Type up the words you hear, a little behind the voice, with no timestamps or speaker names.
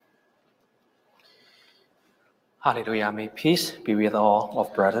Hallelujah. May peace be with all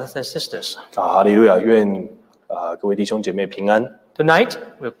of brothers and sisters. 哈利路亚，愿各位弟兄姐妹平安。 Tonight,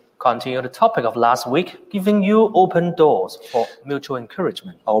 we'll continue the topic of last week, giving you open doors for mutual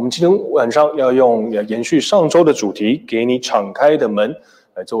encouragement. 我们今天晚上要延续上周的主题，给你敞开的门，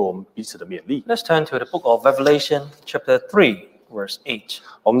来做我们彼此的勉励。 Let's turn to the book of Revelation, chapter 3, verse 8.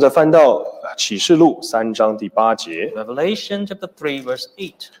 我们再翻到启示录3章第8节。 Revelation, chapter 3, verse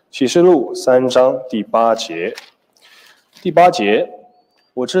 8. 启示录3章第8节。第8节，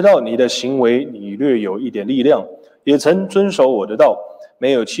我知道你的行为，你略有一点力量，也曾遵守我的道，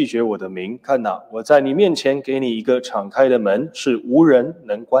没有弃绝我的名。看哪，我在你面前给你一个敞开的门，是无人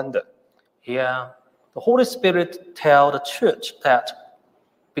能关的。 Here, the Holy Spirit tells the church that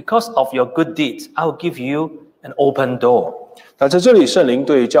because of your good deeds, I will give you an open door. 那在这里，圣灵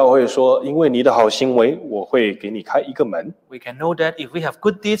对教会说：“因为你的好行为，我会给你开一个门。” We can know that if we have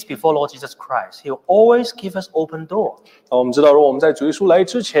good deeds before Lord Jesus Christ, He will always give us open door. 我们知道，如果我们在主耶稣来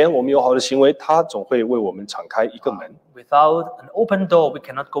之前，我们有好的行为，他总会为我们敞开一个门。 Without an open door, we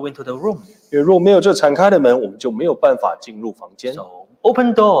cannot go into the room. 因为如果没有这敞开的门，我们就没有办法进入房间。 So,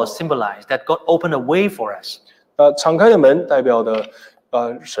 open doors symbolize that God opened a way for us. 敞开的门代表的，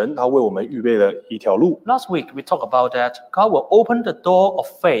神他为我们预备了一条路。 Last week, we talked about that God will open the door of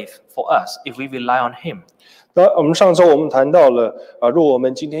faith for us if we rely on Him. 那我们上周我们谈到了，如果我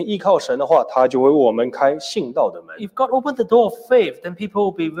们今天依靠神的话，他就会为我们开信道的门。 If God opened the door of faith, then people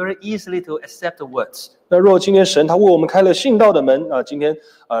will be very easily to accept the words. 那如果今天神他为我们开了信道的门，今天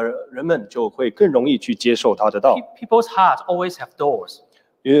人们就会更容易去接受他的道。 People's hearts always have doors.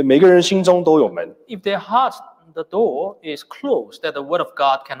 因为每个人心中都有门。 If their heart, the door is closed, that the word of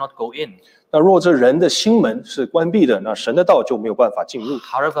God cannot go in. 那如果这人的心门是关闭的，那神的道就没有办法进入。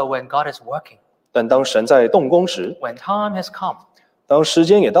 However, when God is working, 但当神在动工时， when time has come, 当时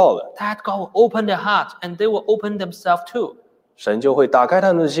间也到了， that God will open their heart and they will open themselves too. 神就会打开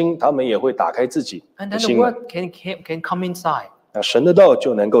他们的心，他们也会打开自己 And 的 then the 心门。 word can come inside. 那神的道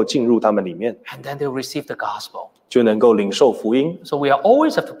就能够进入他们里面， And then they'll receive the gospel. 就能够领受福音。 So we are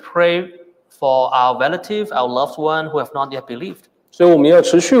always have to pray for our relative, our loved one who have not yet believed. 所以我们要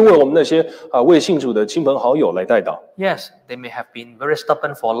持续为我们那些未信主的亲朋好友来代祷。 Yes, they may have been very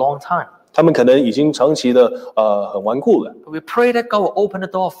stubborn for a long time. 他们可能已经长期的很顽固了。 But we pray that God will open the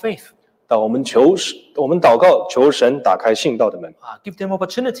door of faith. 但我们祷告，求神打开信道的门， Give them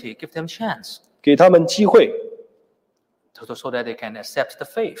opportunity, give them chance, 给他们机会， so that they can accept the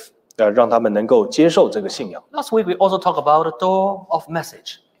faith. 让他们能够接受这个信仰。 Last week we also talked about the door of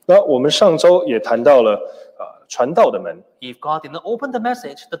message. 那我们上周也谈到了传道的门。 If God did not open the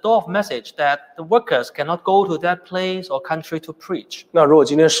message, the door of message, that the workers cannot go to that place or country to preach. 那如果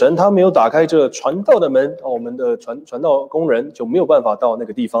今天神他没有打开这传道的门，我们的传道工人就没有办法到那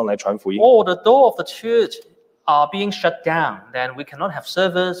个地方来传福音。 Or the door of the church are being shut down, then we cannot have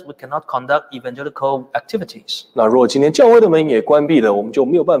service, we cannot conduct evangelical activities. 那如果今天教会的门也关闭了，我们就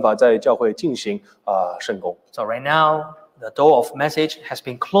没有办法在教会进行圣工。 So right now, the door of message has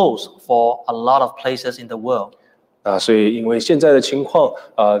been closed for a lot of places in the world. 所以因为现在的情况，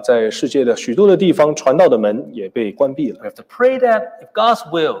在世界的许多的地方，传道的门也被关闭了。 We have to pray that if God's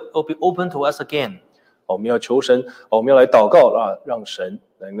will will be open to us again. 我们要求神，我们要来祷告让神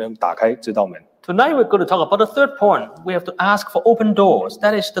能够打开这道门。 Tonight we're going to talk about the third point. We have to ask for open doors.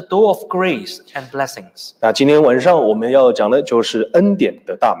 That is the door of grace and blessings. 那今天晚上我们要讲的就是恩典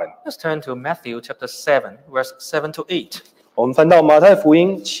的大门。 Let's turn to Matthew chapter 7, verse 7 to 8. 我们翻到马太福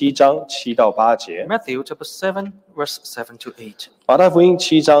音7章7到8节。 Matthew chapter 7, verse 7 to 8. 马太福音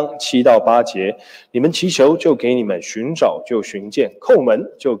7章7到8节，你们祈求就给你们，寻找就寻见，叩门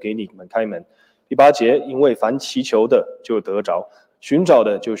就给你们开门。第8节，因为凡祈求的就得着，寻找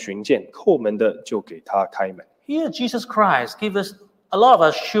的就寻见，叩门的就给他开门。 Here Jesus Christ gives us a lot of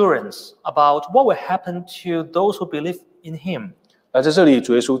assurance about what will happen to those who believe in Him. 那在这里，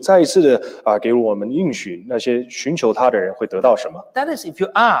主耶稣再一次的给我们应许，那些寻求他的人会得到什么？ That is, if you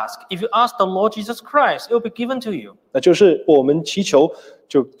ask the Lord Jesus Christ, it will be given to you. 那就是我们祈求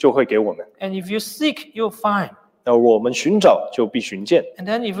就会给我们。 And if you seek, you'll find. 那我们寻找就必寻见， And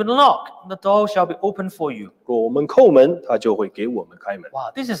then if you knock, the door shall be open for you. 如果我们叩门，他就会给我们开门。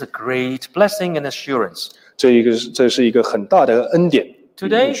 Wow, this is a great blessing and assurance. 这是一个很大的恩典。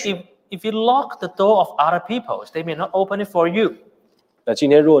 Today, if you lock the door of other people, they may not open it for you. 那今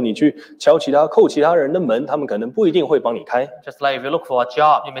天如果你去敲叩其他人的门，他们可能不一定会帮你开。 Just like if you look for a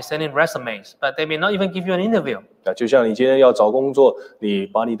job, you may send in resumes, but they may not even give you an interview. 就像你今天要找工作，你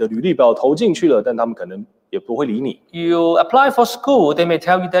把你的履历表投进去了，但他们可能也不会理你。 You apply for school, they may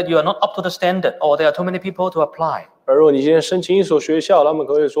tell you that you are not up to the standard or there are too many people to apply. 而如果你今天申请一所学校，他们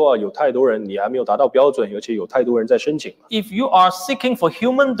可能会说有太多人，你还没有达到标准，而且有太多人在申请。If you are seeking for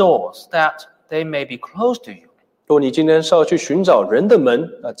human doors, that they may be closed to you. 如果你今天是要去寻找人的门，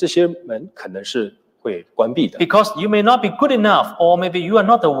这些门可能是会关闭的。Because you may not be good enough, or maybe you are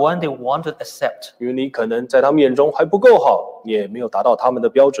not the one they want to accept. 因为你可能在他们眼中还不够好，你也没有达到他们的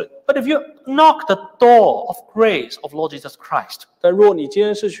标准。But if you knock the door of grace of Lord Jesus Christ, 但若你今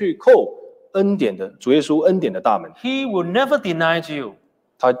天是去叩恩典的主耶稣恩典的大门， He will never deny you.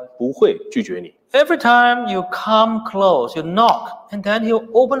 他不会拒绝你。Every time you come close, you knock, and then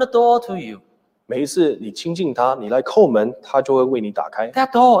He'll open the door to you. 每一次你亲近他，你来叩门，他就会为你打开。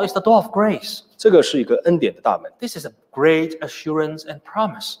 That door is the door of grace. 这个是一个恩典的大门， This is a great assurance and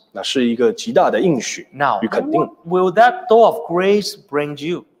promise. 那是一个极大的应许 Now, 与肯定。 what will that door of grace bring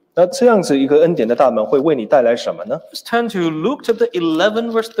you? 那这样子一个恩典的大门会为你带来什么呢？ Let's turn to Luke chapter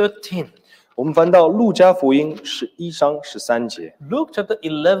 11, verse 13. 我们翻到路加福音11章13节。 Luke chapter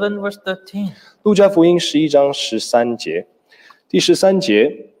 11, verse 13. 路加福音11章13节，第13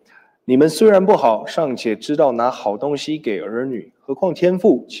节，你们虽然不好，尚且知道拿好东西给儿女，何况天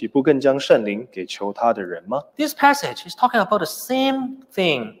父岂不更将圣灵给求他的人吗？ This passage is talking about the same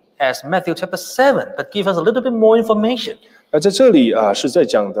thing as Matthew chapter 7, but give us a little bit more information. 而在这里是在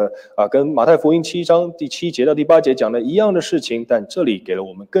讲的跟马太福音7章第7节到第8节讲的一样的事情，但这里给了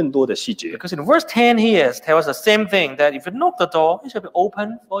我们更多的细节。 Because in verse 10 here tells us the same thing, that if you knock the door, it shall be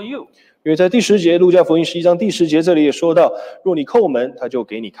open for you. 因为在第10节，路加福音11章第10节这里也说到，若你叩门，他就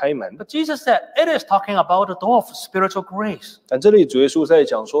给你开门。 But Jesus said it is talking about the door of spiritual grace. 但这里主耶稣在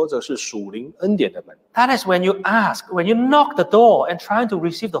讲说，这是属灵恩典的门。 That is when you ask, when you knock the door and trying to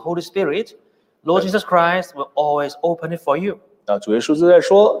receive the Holy Spirit, Lord Jesus Christ will always open it for you. 主耶稣是在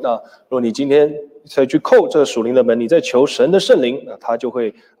说，那若你今天再去叩这属灵的门，你在求神的圣灵，他就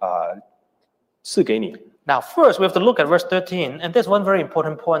会赐给你。 Now, first we have to look at verse 13, and there's one very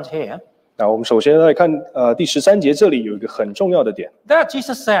important point here. 那我们首先来看第13节，这里有一个很重要的点。 That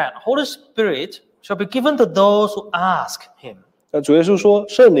Jesus said, Holy Spirit shall be given to those who ask Him. 那主耶稣说，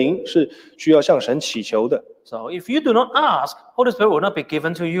圣灵是需要向神祈求的。 So if you do not ask, Holy Spirit will not be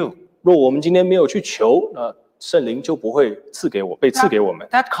given to you. 若我们今天没有去求，那圣灵就不会被赐给我们。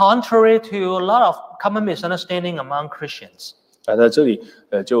 That contrary to a lot of common misunderstanding among Christians. 在这里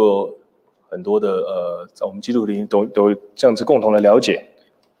就有很多的在我们基督里都这样子共同的了解，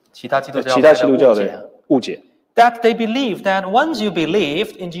其他基督教的误解。 That they believe that once you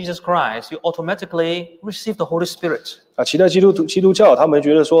believe in Jesus Christ, you automatically receive the Holy Spirit. 其他基督教他们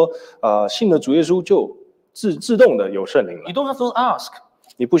觉得说，信了主耶稣就自动的有圣灵了， You don't have to ask.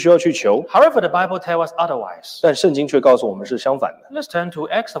 你不需要去求。 However, the Bible tells us otherwise. 但圣经却告诉我们是相反的。 Let's turn to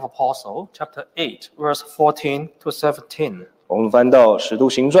Acts of Apostle, chapter 8, verse 14 to 17. 我们翻到《使徒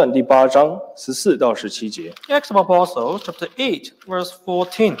行传》第8章14到17节，《 Acts of Apostles, chapter 8, verse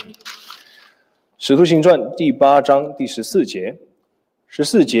 14. 使徒行传》第8章第14节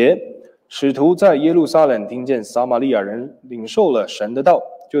，14节，使徒在耶路撒冷听见撒玛利亚人领受了神的道，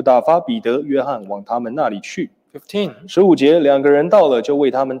就打发彼得、约翰往他们那里去。 15. 15节，两个人到了，就为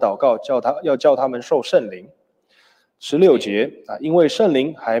他们祷告，叫他们受圣灵。16节，因为圣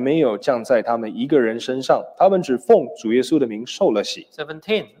灵还没有降在他们一个人身上，他们只奉主耶稣的名受了洗。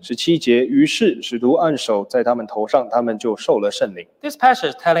 17. 17节，于是使徒按手在他们头上，他们就受了圣灵。 This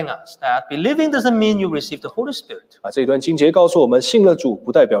passage is telling us that believing doesn't mean you receive the Holy Spirit. 这一段经节告诉我们，信了主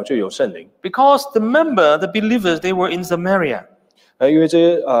不代表就有圣灵。 Because the believers, they were in Samaria. 因为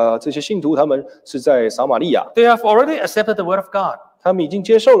这些信徒他们是在撒玛利亚， They have already accepted the word of God, 他们已经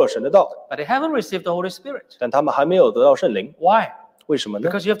接受了神的道， but they haven't received the Holy Spirit. 但他们还没有得到圣灵。 Why? 为什么呢？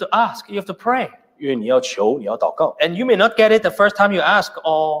 Because you have to ask, you have to pray. 因为你要求，你要祷告。 And you may not get it the first time you ask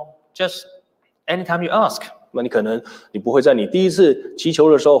or just anytime you ask. 那你不会在你第一次祈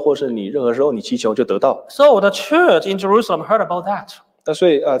求的时候，或是你任何时候你祈求就得到。 So the church in Jerusalem heard about that. 那所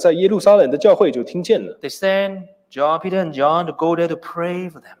以在耶路撒冷的教会就听见了， They sent Peter and John to go there to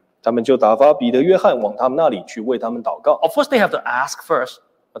pray for them. 他们就打发彼得、约翰往他们那里去为他们祷告。 Of course, they have to ask first.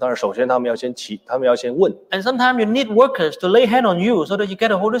 当然，首先他们要先问。 And sometimes you need workers to lay hand on you so that you get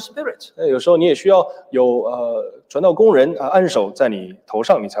the Holy Spirit. 有时候你也需要有传道工人按手在你头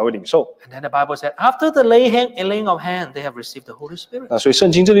上，你才会领受。 And then the Bible said, after the laying of hand, they have received the Holy Spirit. 所以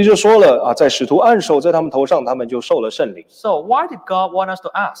圣经这里就说了在使徒按手在他们头上，他们就受了圣灵。 So why did God want us to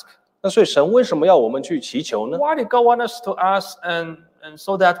ask? 那所以神为什么要我们去祈求呢？ Why did God want us to ask and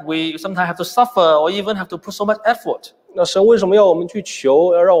so that we sometimes have to suffer or even have to put so much effort? 那神为什么要我们去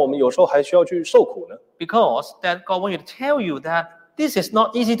求，让我们有时候还需要去受苦呢？ Because that God wants you to tell you that this is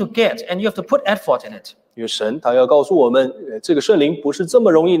not easy to get and you have to put effort in it. 因为神他要告诉我们，这个圣灵不是这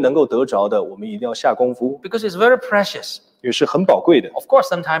么容易能够得着的，我们一定要下功夫， because it's very precious. 因为是很宝贵的。 Of course,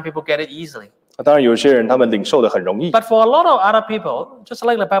 sometimes people get it easily. 当然有些人他们领受的很容易， But for a lot of other people, just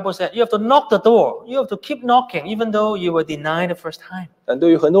like the Bible said, you have to knock the door. You have to keep knocking, even though you were denied the first time. 但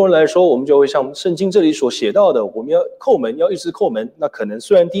对于很多人来说，我们就会像圣经这里所写到的，我们要叩门，要一直叩门。那可能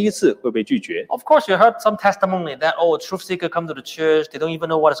虽然第一次会被拒绝， Of course, you heard some testimony that, oh, truth seeker come to the church, they don't even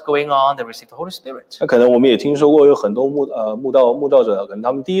know what is going on, they receive the Holy Spirit. 那可能我们也听说过有很多慕道者，可能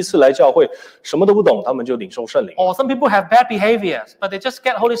他们第一次来教会，什么都不懂，他们就领受圣灵。 Or some people have bad behaviors, but they just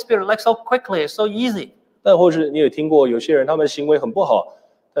get Holy Spirit like so quickly, so easy. 但或是你也听过有些人他们行为很不好，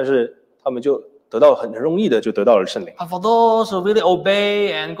但是他们就得到很容易的就得到了圣灵。 But for those who really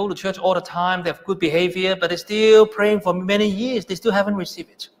obey and go to church all the time, they have good behavior, but they're still praying for many years, they still haven't received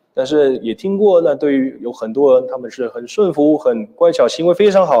it. 但是也听过，那对于有很多人，他们是很顺服、很乖巧，行为非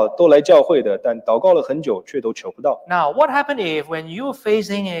常好，都来教会的，但祷告了很久，却都求不到。 Now, what happens if when you're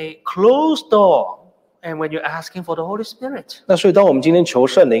facing a closed door and when you're asking for the Holy Spirit? 那所以，当我们今天求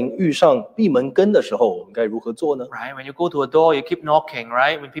圣灵遇上闭门羹的时候，我们该如何做呢？ Right? When you go to a door, you keep knocking,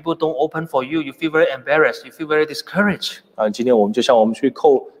 right? When people don't open for you, you feel very embarrassed, you feel very discouraged. 今天我们就像我们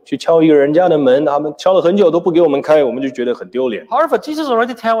去敲一个人家的门，他们敲了很久都不给我们开，我们就觉得很丢脸。 However, Jesus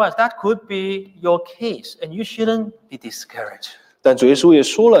already tells us that could be your case, and you shouldn't be discouraged. 但主耶稣也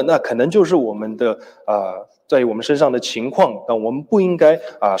说了，那可能就是我们的在我们身上的情况，但我们不应该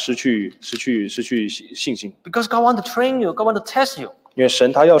失去信心， Because God wants to train you, God wants to test you. 因为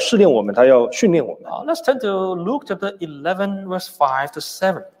神他要试炼我们，他要训练我们。 Let's turn to Luke chapter 11, verse 5 to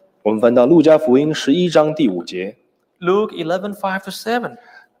 7. 我们翻到路加福音11章第5节。 Luke 11, 5 to 7.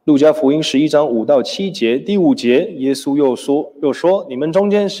 路加福音11章5到7节，第5节，耶稣又说，你们中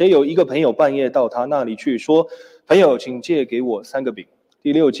间谁有一个朋友半夜到他那里去，说，朋友，请借给我3个饼。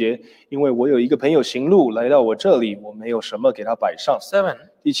第6节，因为我有一个朋友行路来到我这里，我没有什么给他摆上。 7.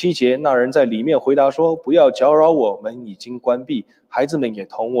 第7节，那人在里面回答说，不要搅扰我，门已经关闭，孩子们也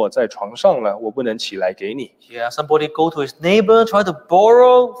同我在床上了，我不能起来给你。 Yeah, somebody go to his neighbor, try to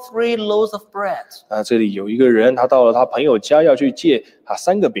borrow 3 loaves of bread. 这里有一个人，他到了他朋友家要去借他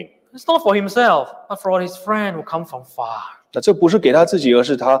3个饼。 It's not for himself, but for his friend who come from far. 那这不是给他自己，而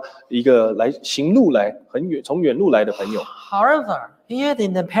是他一个行路来从远路来的朋友。 However, here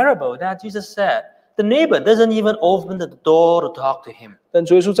in the parable that Jesus said, the neighbor doesn't even open the door to talk to him. 但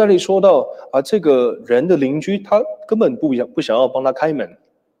主耶稣在这里说到这个人的邻居，他根本不想要帮他开门，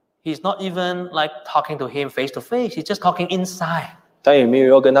 He's not even like talking to him face to face. He's just talking inside. 他也没有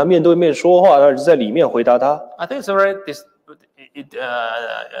要跟他面对面说话，他只是在里面回答他。 I think it's very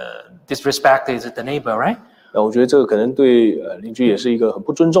disrespect the neighbor, right? 那我觉得这个可能对邻居也是一个很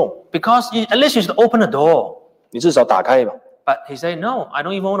不尊重。 Because at least you should open the door. 你至少打开嘛。 But he said, no, I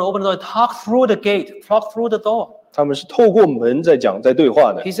don't even want to open the door. Talk through the gate. Talk through the door. 他们是透过门在对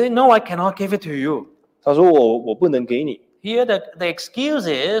话的。 He said, no, I cannot give it to you. 他说我不能给你。 Here the excuse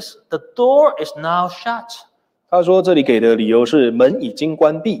is the door is now shut. 他说这里给的理由是门已经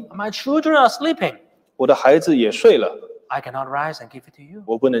关闭， My children are sleeping. 我的孩子也睡了， I cannot rise and give it to you.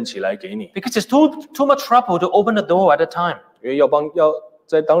 我不能起来给你， Because it's too much trouble to open the door at the time. 因为要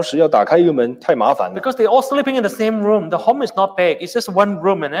在当时要打开一个门太麻烦了。 Because they're all sleeping in the same room. The home is not big. It's just one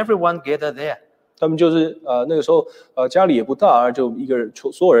room and everyone gather there. 他们就是那个时候家里也不大，就一个人，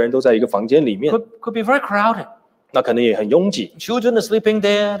所有人都在一个房间里面， Could be very crowded. 那可能也很拥挤。 Children are sleeping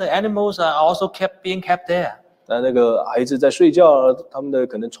there. The animals are also being kept there. 那个孩子在睡觉，他们的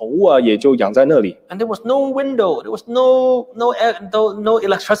可能宠物也就养在那里。 And there was no window. There was no air, no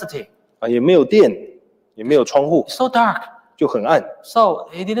electricity. 也没有电，也没有窗户， It's so dark. 就很暗。 So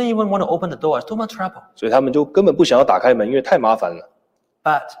he didn't even want to open the door. It's too much trouble. 所以他们就根本不想要打开门，因为太麻烦了。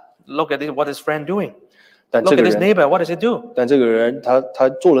 But look at what his friend doing. 但 Look 这 at 个 his 人， neighbor. What does he do? 但这个人他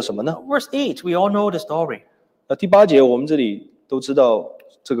做了什么呢？ Verse 8. We all know the story. 第8节我们这里都知道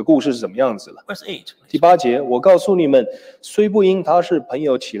这个故事是怎么样子了。 Verse 8. 第8节，我告诉你们，虽不因他是朋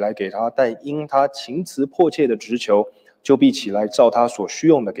友起来给他，但因他情辞迫切的直求，就必起来照他所需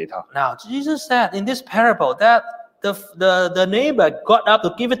用的给他。 Now Jesus said in this parable that the neighbor got up to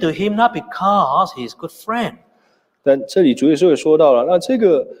give it to him not because he's a good friend. 但这里主耶稣也说到了，那这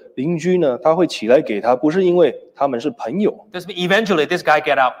个邻居呢，他会起来给他，不是因为他们是朋友， Eventually, this guy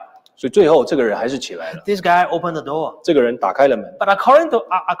get up. 所以最后这个人还是起来了。 This guy opened the door. 这个人打开了门， But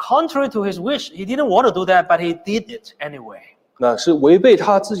contrary to his wish, he didn't want to do that, but he did it anyway. 那是违背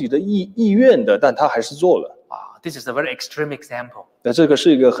他自己的意愿的，但他还是做了。 Wow, this is a very extreme example. 那这个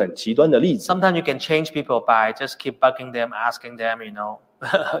是一个很极端的例子。 Sometimes you can change people by just keep bugging them, asking them,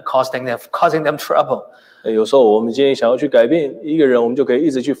 causing them trouble. 有时候我们今天想要去改变一个人，我们就可以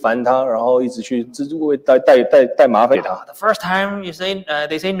一直去烦他，然后一直去带麻烦给他。The first time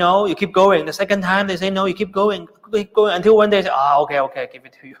they say no, you keep going. The second time they say no, you keep going until one day say, okay, I give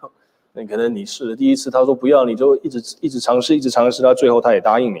it to you. 那可能你试了第一次，他说不要，你就一直尝试，到最后他也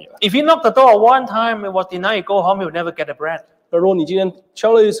答应你了。If you knock the door one time, it was denied, you go home, you'll never get the bread. 那如果你今天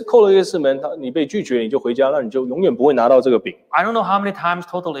敲了一次，扣了一次门，你被拒绝，你就回家，那你就永远不会拿到这个饼。I don't know how many times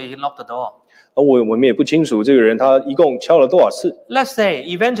totally he knocked the door. 我们也不清楚这个人他一共敲了多少次。Let's say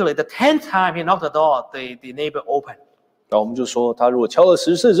eventually the 10th time he knocked the door, the neighbor opened. 那我们就说他如果敲了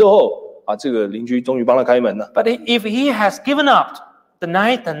10次之后，这个邻居终于帮他开门了。But if he has given up the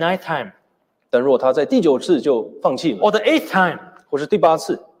ninth time, 但如果他在第9次就放弃了， or the 8th time, 或是第8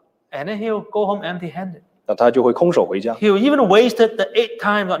次， and then he'll go home empty-handed. 那他就会空手回家。He'll even wasted the 8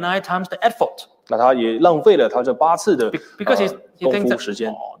 times or 9 times the effort. 那他也浪费了他这8次的because he 功 thinks 夫 that, 时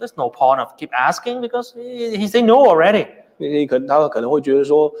间。there's no point of keep asking because he say no already. 他可能会觉得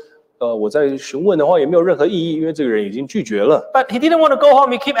说，我在询问的话也没有任何意义，因为这个人已经拒绝了。But he didn't want to go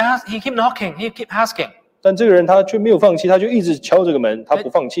home. He keep knocking. He keep asking. 但这个人他却没有放弃，他就一直敲这个门，他不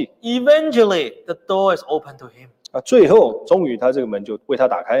放弃。Eventually, the door is open to him. 最后终于他这个门就为他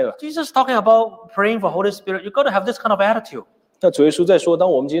打开了。Jesus talking about praying for Holy Spirit. You got to have this kind of attitude. 那主耶稣在说，当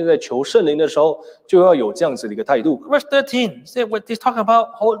我们今天在求圣灵的时候，就要有这样子的一个态度。Verse 13, he's talking about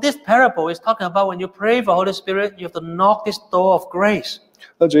this parable is talking about when you pray for Holy Spirit, you have to knock this door of grace.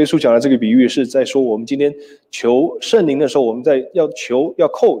 那主耶稣讲的这个比喻是在说，我们今天求圣灵的时候，我们在要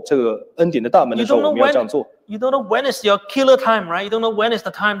叩这个恩典的大门的时候，我们要这样做。You don't know when is your killer time, right? You don't know when is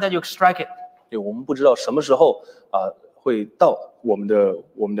the time that you strike it. 因为我们不知道什么时候会到我们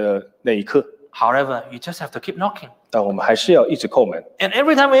的那一刻。However, you just have to keep knocking. 但我们还是要一直叩门。And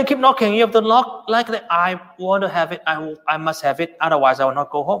every time when you keep knocking, you have to knock like that. I want to have it. I must have it. Otherwise, I will not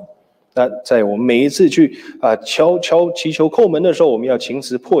go home. 那在我们每一次去祈求叩门的时候，我们要情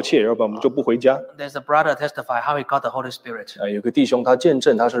辞迫切，要不然我们就不回家。There's a brother testify how he got the Holy Spirit. 有个弟兄他见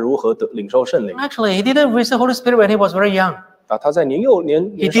证他是如何领受圣灵。Actually, he didn't receive Holy Spirit when he was very young. 他在年少的时候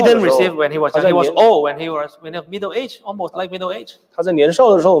He didn't receive when he was young. He was old when he was middle age, almost like middle age. 他在年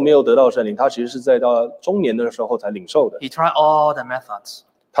少的时候没有得到圣灵，他其实是在到中年的时候才领受的。He tried all the methods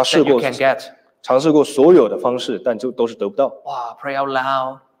他 that you can get. 尝试过所有的方式，但就都是得不到。Wow, pray out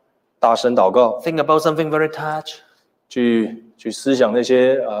loud. 大声祷告， Think about something very touch. 去思想那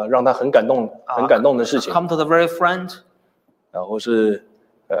些让他很感动的事情， Come to the very front. 然后是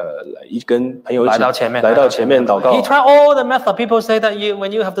跟朋友一起来到前面祷告。 He tried all the methods. People say that when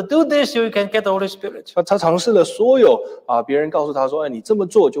you have to do this, you can get the Holy Spirit. 他尝试了所有别人告诉他说，你这么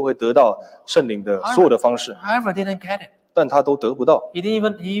做就会得到圣灵的所有的方式， However, didn't get it. 但他都得不到。He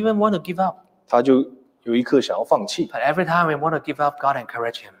even want to give up. 他就有一刻想要放弃。 But every time we want to give up, God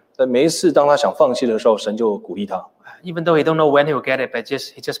encourage him. 但每一次当他想放弃的时候，神就鼓励他。Even though he don't know when he will get it, but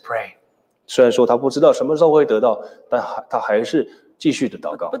he just pray. 虽然说他不知道什么时候会得到，但他还是继续的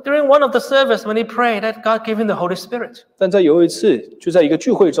祷告。 But during one of the service, when he prayed, that God gave him the Holy Spirit. 但在有一次，就在一个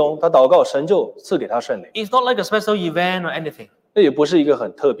聚会中，他祷告，神就赐给他圣灵。It's not like a special event or anything. 那也不是一个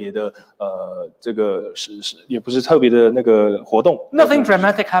很特别的这个也不是特别的那个活动。Nothing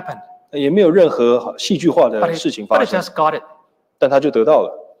dramatic happened. 也没有任何戏剧化的事情发 But he 生。just got it. 但他就得到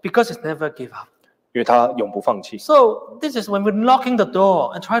了。Because he's never give up. 因为他永不放弃。 So this is when we're knocking the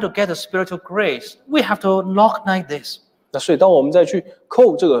door and try to get the spiritual grace. We have to knock like this. 那所以当我们再去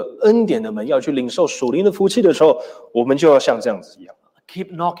叩这个恩典的门，要去领受属灵的福气的时候，我们就要像这样子一样。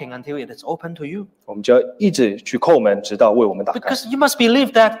Keep knocking until it is open to you. 我们就要一直去叩门，直到为我们打开。Because you must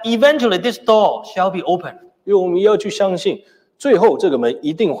believe that eventually this door shall be open. 因为我们要去相信，最后这个门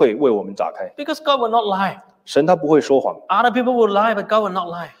一定会为我们打开。Because God will not lie. 神他不会说谎。Other people will lie, but God will not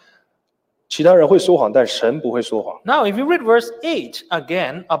lie. 其他人会说谎，但神不会说谎。 Now, if you read verse 8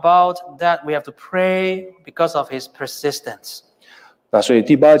 again about that we have to pray because of his persistence. 那所以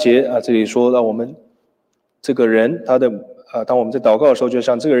第8节这里说，让我们这个人他的当我们在祷告的时候，就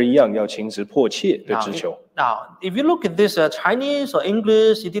像这个人一样，要情辞迫切的直求。Now, if you look at this Chinese or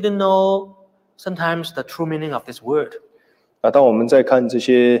English, you didn't know sometimes the true meaning of this word. 当我们在看这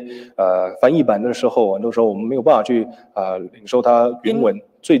些翻译版的时候，很多时候我们没有办法去领受它原文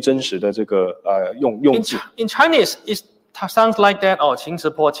最真实的这个用字。In Chinese, it sounds like that. 情辞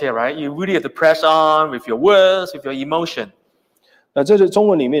迫切, right? You really have to press on with your words, with your emotion. 那这是中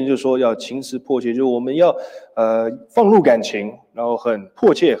文里面就是说要情辞迫切，就是我们要放入感情，然后很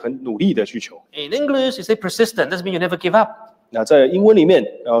迫切、很努力的去求。In English, you say persistent. Doesn't mean you never give up. 那在英文里面，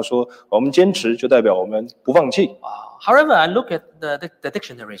然后说我们坚持，就代表我们不放弃。However, I look at the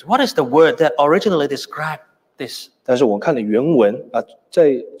dictionaries. What is the word that originally described this 但是我看了原文啊，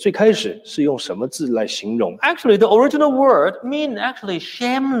在最开始是用什么字来形容？ Actually, the original word mean actually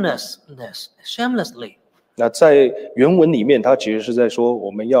shamelessly. 那在原文里面，它其实是在说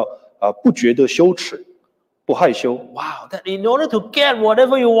我们要不觉得羞耻，不害羞。Wow, that in order to get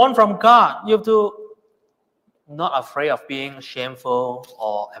whatever you want from God, you have to not afraid of being shameful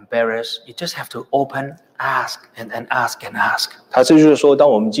or embarrassed. You just have to open, ask, and ask and ask. 它这就是说，当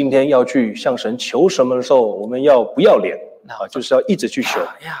我们今天要去向神求什么的时候，我们要不要脸就是要一直去求。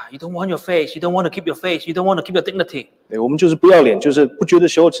Yeah, you don't want your face, you don't want to keep your face, you don't want to keep your dignity. 对，我们就是不要脸，就是不觉得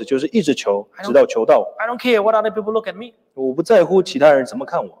羞耻，就是一直求，直到求到。I don't care what other people look at me. 我不在乎其他人怎么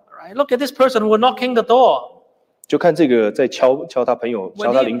看我。Right? Look at this person who knocking the door. 就看这个在敲他朋友、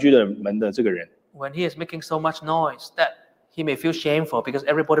敲他邻居的门的这个人。When he is making so much noise that he may feel shameful because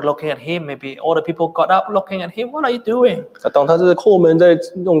everybody looking at him, maybe all the people got up looking at him. What are you doing? 当他在后门在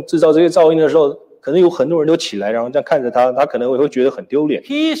制造这些噪音的时候，可能有很多人都起来，然后这样看着他，他可能会觉得很丢脸。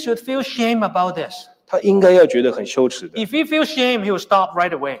He should feel shame about this. 他应该要觉得很羞耻的。If he feels shame, he will stop right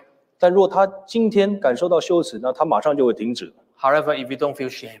away. 但如果他今天感受到羞耻，那他马上就会停止。However, if you don't feel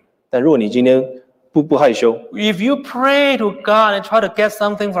shame, 但如果你今天不害羞， if you pray to God and try to get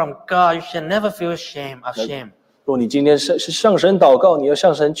something from God, you should never feel ashamed. 如果你今天是向神祷告，你要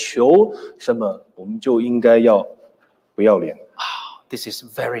向神求什么，我们就应该要不要脸。This is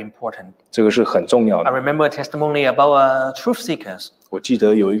very important. 这个是很重要 I 的。 remember a testimony about truth seekers. 我记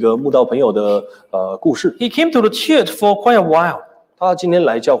得有一个慕道朋友的故事， He came to the church for quite a while 他今天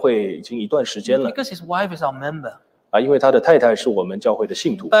来教会已经一段时间了 because his wife is our member. 因为他的太太是我们教会的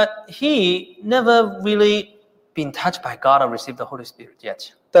信徒， But he never really been touched by God or received the Holy Spirit yet.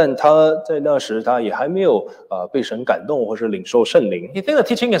 但他在那时他也还没有被神感动或是领受圣灵。 He thinks the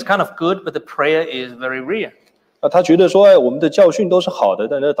teaching is kind of good, but the prayer is very rare. 他觉得说，我们的教训都是好的，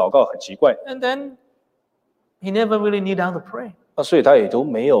但是祷告很奇怪。 And then he never really kneel down to pray. 所以他也都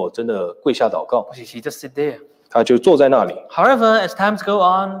没有真的跪下祷告， He just sit there. 他就坐在那里。 However, as times go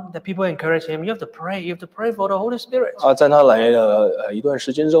on, the people encourage him. You have to pray. You have to pray for the Holy Spirit. 在他来了一段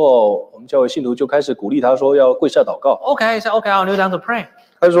时间之后，我们教会信徒就开始鼓励他说要跪下祷告。 Okay, he said, okay, I'll kneel down to pray.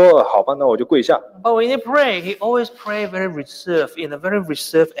 他就说好吧，那我就跪下。 But when he pray, he always pray very reserved, in a very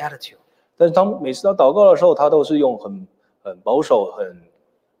reserved attitude. 但是每次他祷告的时候，他都是用很保守、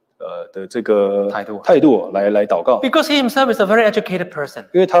的这个态度来祷告。 Because he himself is a very educated person.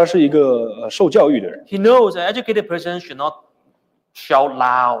 因为他是一个受教育的人， He knows an educated person should not shout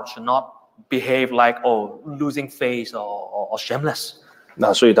loud, should not behave like losing face or shameless.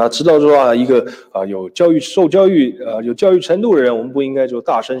 那所以他知道说一个有受教育有教育程度的人，我们不应该就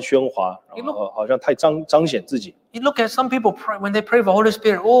大声喧哗，然后好像太彰显自己。 You look at some people pray, when they pray for Holy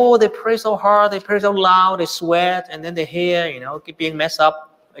Spirit. They pray so hard, they pray so loud, they sweat, and then their hair, keep being messed up.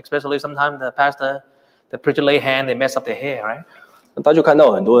 Especially sometimes the preacher lay hand, they mess up their hair, right? 他就看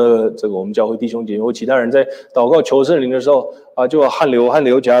到很多这个我们教会弟兄姐妹或其他人在祷告求圣灵的时候就汗流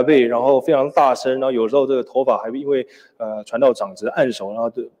浃背，然后非常大声，然后有时候这个头发还因为传道长子按手，然后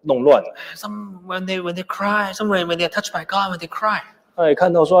就弄乱了。 Some when they cry, some when they're touched by God, when they cry. 他也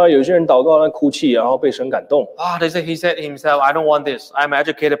看到说有些人祷告哭泣，然后被神感动。He said himself, I don't want this. I'm an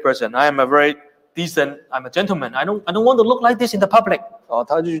educated person. I am a very decent. I'm a gentleman. I don't want to look like this in the public.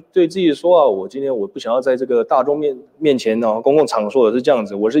 他就对自己说我今天我不想要在这个大众面前公共场所是这样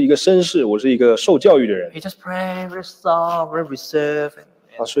子，我是一个绅士，我是一个受教育的人。 He just pray very soft, very reserved,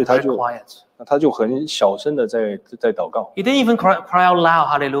 and 所以 very quiet. 他就很小声的在祷告。 He didn't even cry out loud,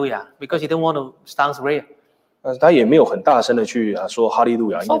 hallelujah, because he didn't want to sound rare. 他也没有很大声的去说哈利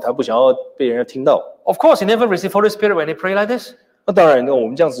路亚，因为他不想要被人家听到。 Of course, he never received Holy Spirit when he pray like this. 那当然，我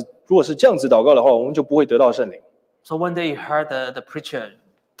们这样子，如果是这样子祷告的话，我们就不会得到圣灵。 So one day he heard the preacher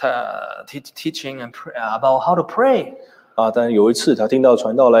teaching and about how to pray. 但有一次他听到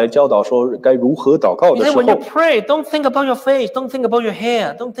传道来教导说该如何祷告 He 的时 said, 候 when you pray, don't think about your face, don't think about your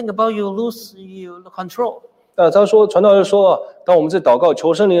hair, don't think about you lose your control. 他说传道就说当我们在祷告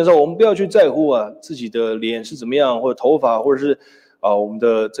求圣灵的时候，我们不要去在乎自己的脸是怎么样，或者头发，或者是我们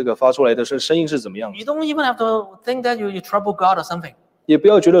的这个发出来的声音是怎么样。 You don't even have to think that you trouble God or something. 也不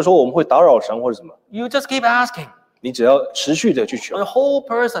要觉得说我们会打扰神或者什么。 You just keep asking. 你只要持续的去求， The whole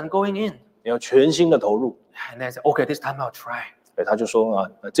person going in. 你要全心的投入。 And then I said, okay, this time I'll try. 他就说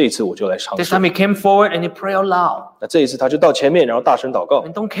这一次我就来尝 This 试。 time he came forward and he prayed out loud. 那这一次他就到前面，然后大声祷告，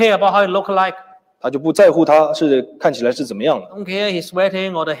 And don't care about how he look like. 他就不在乎他是看起来是怎么样的， Don't care he's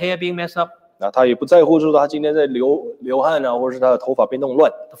sweating or the hair being messed up. 那他也不在乎说他今天在流汗或者是他的头发被弄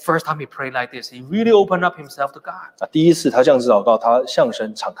乱。 The first time he prayed like this, he really opened up himself to God. 第一次他这样子祷告，他向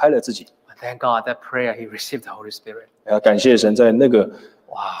神敞开了自己。 But thank God that prayer he received the Holy Spirit. 感谢神，在那个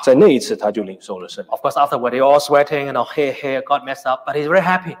在那一次他就领受了圣灵。 Of course, afterward, they all sweating, hair got messed up, but he's very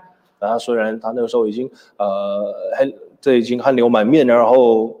happy. 虽然他那个时候已经已经汗流满面，然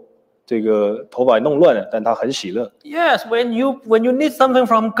后这个头发弄乱了，但他很喜乐。 Yes, when you need something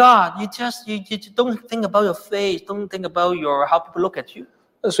from God, you don't think about your face, don't think about how people look at you.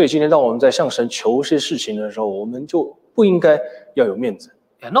 所以今天当我们在向神求些事情的时候，我们就不应该要有面子。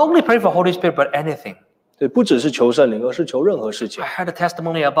 Yeah, not only pray for Holy Spirit, but anything. 对，不只是求圣灵，而是求任何事情。 I heard a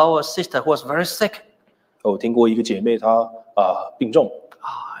testimony about a sister who was very sick. 我听过一个姐妹，她病重。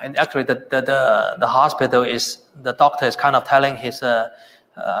 And actually, the hospital the doctor is kind of telling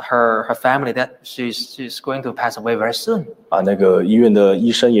her family that she's going to pass away very soon. 那个医院的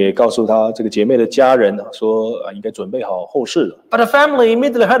医生也告诉她这个姐妹的家人说应该准备好后事了。 But the family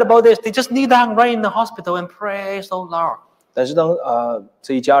immediately heard about this. They just kneel down right in the hospital and pray so loud. 但是当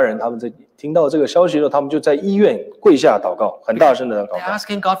这一家人他们在听到这个消息的时候，他们就在医院跪下祷告，很大声的祷 They're 告，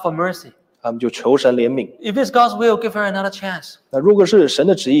 asking God for mercy. 他们就求神怜悯。 If it's God's will, give her another chance. 那如果是神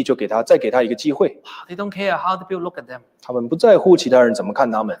的旨意，就再给他一个机会。 They don't care how the people look at them. 他们不在乎其他人怎么看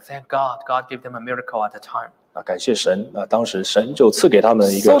他们。 Thank God, God gave them a miracle at the time. 感谢神，当时神就赐给他们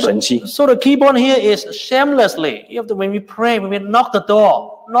一个神迹。 So the key point here is shamelessly. When we pray, when we knock the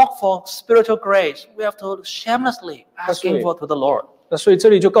door, knock for spiritual grace, we have to shamelessly asking to the Lord. 那所以这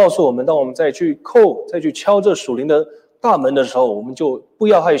里就告诉我们，当我们再去敲这属灵的大门的时候，我们就不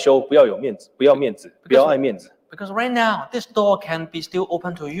要害羞，不要有面子，不要爱面子。 Because right now, this door can be still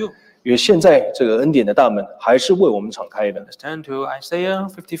open to you. 因为现在这个恩典的大门还是为我们敞开的。 Let's turn to Isaiah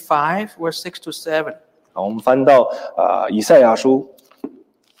 55, verse 6 to 7. 好，我们翻到以赛亚书，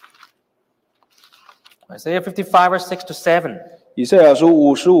 Isaiah 55, verse 6 to 7. 以赛亚书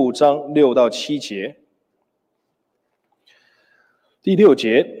55章6到7节。第6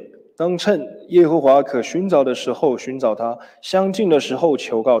节，当趁耶和华可寻找的时候寻找他，相近的时候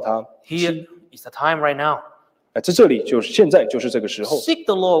求告他。 Here is the time right now. 在这里就是现在，就是这个时候。 Seek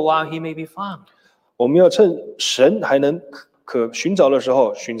the Lord while he may be found. 我们要趁神还能可寻找的时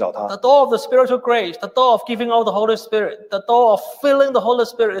候寻找他。 The door of the spiritual grace, the door of giving out the Holy Spirit, the door of filling the Holy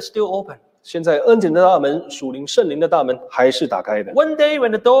Spirit is still open. 现在恩典的大门，属灵圣灵的大门还是打开的。 One day when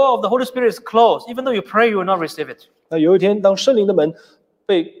the door of the Holy Spirit is closed, even though you pray, you will not receive it. 那有一天，当圣灵的门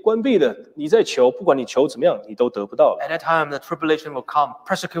被关闭了，你在求，不管你求怎么样，你都得不到了。 At that time, the tribulation will come,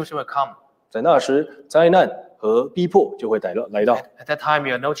 persecution will come. 在那时，灾难和逼迫就会来到。 At that time,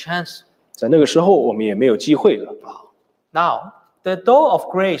 you have no chance. 在那个时候，我们也没有机会了。 Now, the door of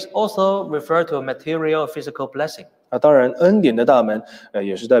grace also refers to a material, physical blessing. 那当然，恩典的大门，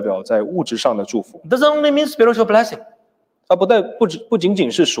也是代表在物质上的祝福。 It doesn't only mean spiritual blessing. 它不仅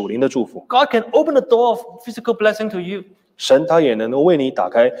仅是属灵的祝福， God can open the door of physical blessing to you. 神他也能够为你打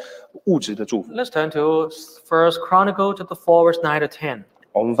开物质的祝福。 Let's turn to 1 Chronicles chapter 4, verse 9 to 10.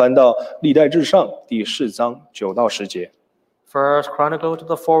 我们翻到历代志上第4章9到10节。 1 Chronicles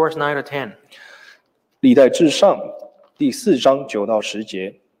chapter 4, verse 9 to 10. 历代志上第4章9到10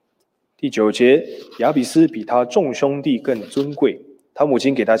节。第9节，亚比斯比他众兄弟更尊贵，他母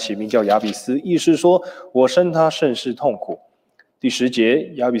亲给他起名叫亚比斯，意是说我生他甚是痛苦。第10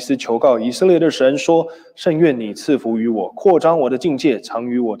节，亚比斯求告以色列的神说：甚愿你赐福于我，扩张我的境界，常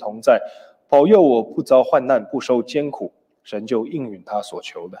与我同在，保佑我不遭患难，不受艰苦。神就应允他所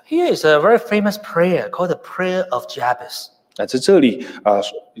求的。 Here is a very famous prayer called the prayer of Jabez. 在这里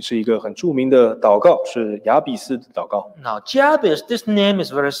是一个很著名的祷告，是亚比斯的祷告。 Now, Jabez, this name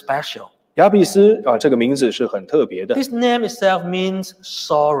is very special. 亚比斯这个名字是很特别的。 This name itself means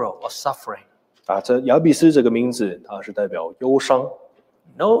sorrow or suffering. 这亚比斯这个名字，它是代表忧伤。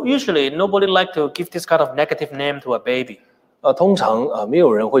 No, usually nobody like to give this kind of negative name to a baby. 通常没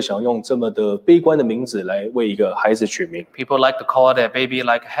有人会想用这么的悲观的名字来为一个孩子取名。 People like to call their baby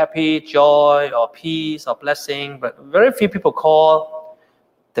like happy, joy, or peace, or blessing, but very few people call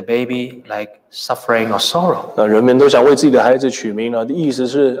the baby like suffering or sorrow. 人们都想为自己的孩子取名的意思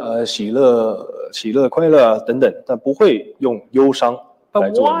是喜乐、快乐等等，但不会用忧伤来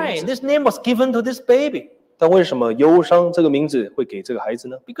But 做名 why 字。 this name was given to this baby? 但为什么忧伤这个名字会给这个孩子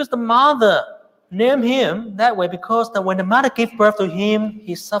呢？ Because the mother named him that way because when the mother gave birth to him,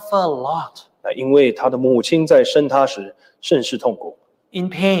 he suffered a lot. 因为他的母亲在生他时甚是痛苦， In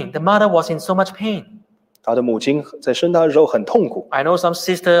pain. The mother was in so much pain. 他的母亲在生他的时候很痛苦。 I know some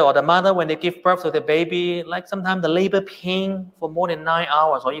sister or the mother, when they give birth to the baby, like sometimes the labor pain for more than 9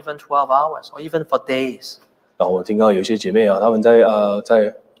 hours or even 12 hours or even for days. 然后我听到有些姐妹他们在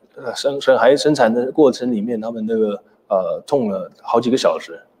生产的过程里面，他们痛了好几个小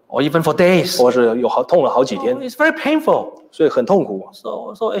时， or even for days. 或是痛了好几天， It's very painful. 所以很痛苦。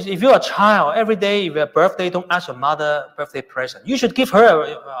 So if you're a child, every day if you have birthday, don't ask your mother birthday present. You should give her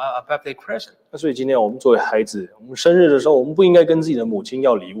a birthday present. 那所以今天我们作为孩子，我们生日的时候，我们不应该跟自己的母亲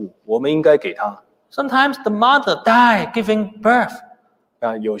要礼物，我们应该给她。 Sometimes the mother died giving birth.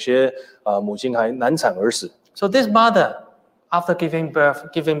 有些母亲还难产而死。 So this mother, after giving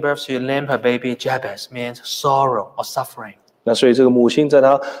birth, she named her baby Jabez, means sorrow or suffering. 那所以这个母亲在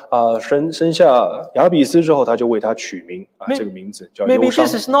她生下亚比斯之后，她就为他取名这个名字叫忧 Maybe 伤。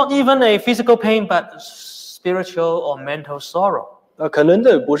 this is not even a physical pain, but spiritual or mental sorrow. 可能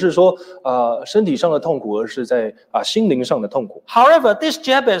这不是说身体上的痛苦，而是在心灵上的痛苦。 However, this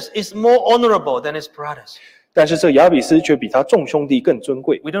Jabez is more honorable than his brothers. 但是这个亚比斯却比他众兄弟更尊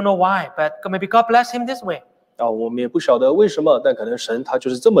贵。 We don't know why, but maybe God blessed him this way. 我们也不晓得为什么，但可能神他就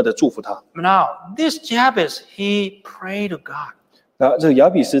是这么的祝福他。 Now, this Jabez, he prayed to God. 那这个亚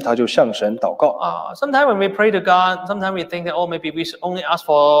比斯他就向神祷告。 Sometimes when we pray to God, sometimes we think that, oh, maybe we should only ask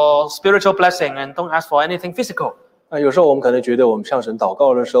for spiritual blessing and don't ask for anything physical. 有时候我们可能觉得我们向神祷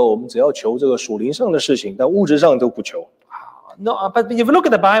告的时候，我们只要求这个属灵上的事情，但物质上都不求。 No, but if you look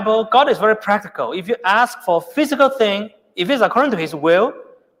at the Bible, God is very practical. If you ask for physical thing, if it's according to His will,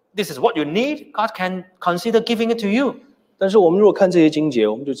 this is what you need, God can consider giving it to you. 但是我们如果看这些经节，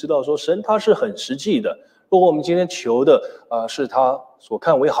我们就知道说神他是很实际的。如果我们今天求的是他所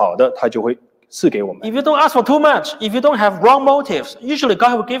看为好的，他就会赐给我们。 If you don't ask for too much, if you don't have wrong motives, usually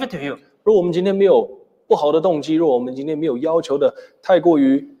God will give it to you. 如果我们今天没有不好的动机，如果我们今天没有要求的太过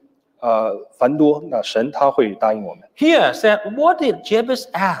于繁多，那神他会答应我们。 Here said, what did Jabez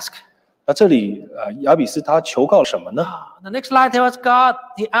ask? 那这里亚比斯他求告什么呢？ The next line tells God,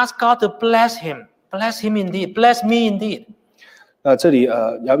 he asked God to bless him indeed, bless me indeed. 那这里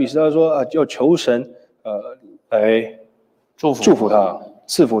亚比斯他说要求神来祝福他，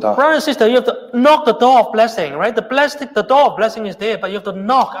赐福他。 Brother and sister, you have to knock the door of blessing, right? The door of blessing is there, but you have to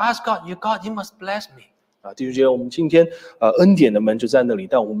knock, ask God, you must bless me. 弟兄姐妹，我们今天恩典的门就在那里，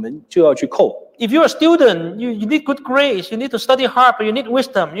但我们就要去叩。 If you're a student, you need good grades, you need to study hard, but you need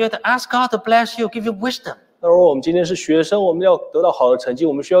wisdom. You have to ask God to bless you, give you wisdom. 那如果我们今天是学生，我们要得到好的成绩，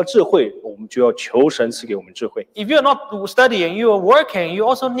我们需要智慧，我们就要求神赐给我们智慧。 If you're not studying, you are working, you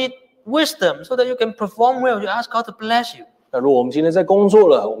also need wisdom so that you can perform well. You ask God to bless you. 那如果我们今天在工作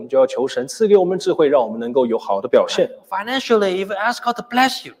了，我们就要求神赐给我们智慧，让我们能够有好的表现。 Financially, if you ask God to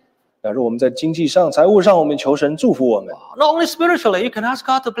bless you. 那如果我们在经济上、财务上，我们求神祝福我们。 Not only spiritually, you can ask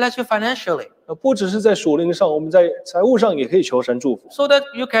God to bless you financially. 不只是在属灵上，我们在财务上也可以求神祝福。 So that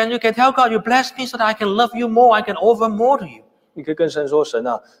you can tell God, you bless me so that I can love you more, I can offer more to you. 你可以跟神说：“神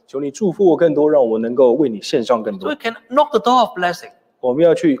啊，求你祝福我更多，让我能够为你献上更 So 多。 you can knock the door of blessing. ”我们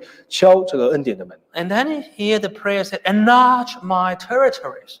要去敲这个恩典的门。 And then here the prayer said, enlarge my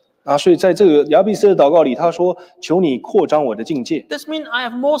territories. 所以在这个亚比斯的祷告里，他说：“求你扩张我的境界。 This means I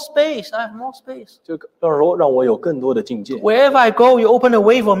have more space. I have more space. ”就让我有更多的境界。 Wherever I go, you open a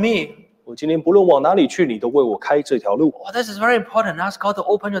way for me. 我今天不论往哪里去，你都为我开这条路。 Oh, this is very important. Ask God to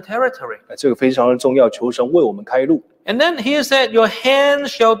open your territory. 这个非常的重要，求神为我们开路。 And then here said, your hand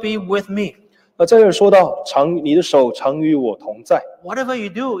shall be with me. 在这说到你的手常与我同在。 Whatever you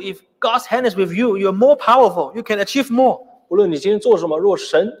do, if God's hand is with you, you're more powerful. You can achieve more. 无论你今天做什么，若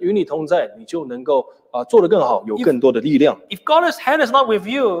神与你同在，你就能够做得更好，有更多的力量。 If God's hand is not with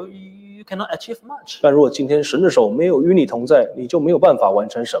you, you cannot achieve much. 但如果今天神的手没有与你同在，你就没有办法完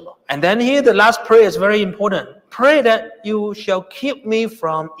成什么。 And then here the last prayer is very important. Pray that you shall keep me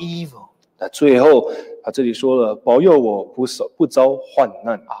from evil. 那最后他这里说了，保佑我不遭患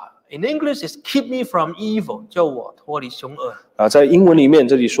难。 In English, it's keep me from evil. 救我脱离凶恶。在英文里面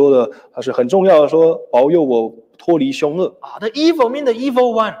这里说的它是很重要的，说保佑我脱离凶恶。The evil means the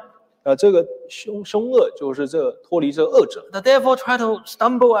evil one. 这个凶恶就是这脱离这恶者。 The devil try to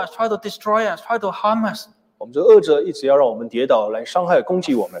stumble us, try to destroy us, try to harm us. 我们这恶者一直要让我们跌倒，来伤害攻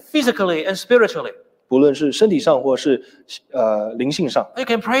击我们。 Physically and spiritually. 不论是身体上或是灵性上。 You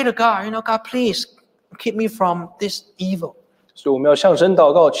can pray to God, God, please keep me from this evil. 所以我们要向神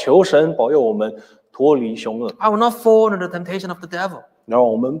祷告，求神保佑我们脱离凶恶。 I will not fall into the temptation of the devil. 然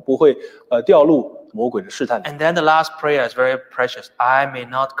后我们不会掉入魔鬼的试探。 And then the last prayer is very precious. I may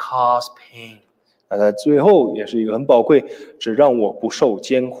not cause pain. 在最后也是一个很宝贵，只让我不受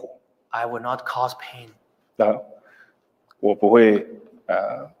艰苦。 I will not cause pain. 我不会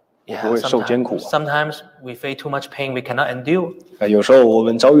受艰苦。 Sometimes we face too much pain we cannot endure. 有时候我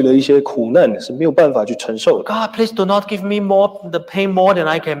们遭遇了一些苦难是没有办法去承受的。 God, please do not give me the pain more than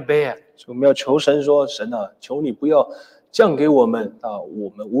I can bear. 所以我们要求神说：神啊，求你不要降给我们我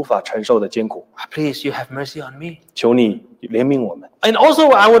们无法承受的艰苦。Please, you have mercy on me. 求你怜悯我们。 And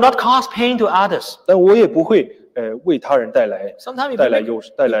also, I will not cause pain to others. 但我也不会为他人带来 Sometimes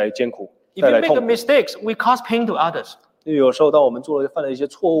带来艰苦， if 带 we 来 make 痛 a 苦。 mistakes, we cause pain to others. 有时候当我们犯了一些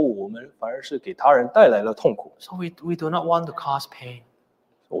错误，我们反而是给他人带来了痛苦。 So we do not want to cause pain.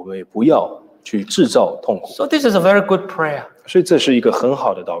 我们也不要去制造痛苦。 So this is a very good prayer. 所以这是一个很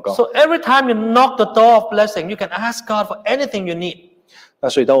好的祷告。 So every time you knock the door of blessing, you can ask God for anything you need. 那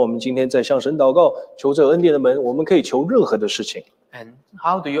所以当我们今天在向神祷告，求这恩典的门，我们可以求任何的事情。 And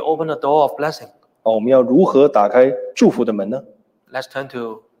how do you open the door of blessing? 我们要如何打开祝福的门呢？ Let's turn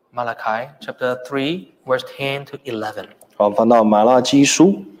to Malachi chapter 3, verse 10 to 11. 好，翻到马拉基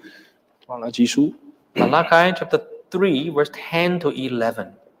书， Malachi chapter 3, verse 10 to 11.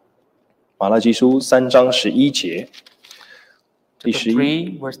 马拉基书3章11节，第 Chapter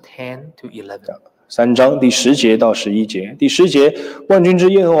 11 3, verse 10 to 11. 3章第10节到11节。第10节，万军之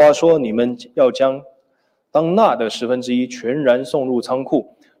耶和华说：“你们要将当纳的1/10全然送入仓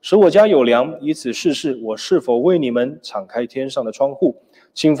库，使我家有粮，以此试试我是否为你们敞开天上的窗户，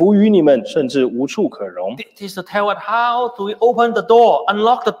倾福于你们，甚至无处可容。” This is to tell us how do we open the door,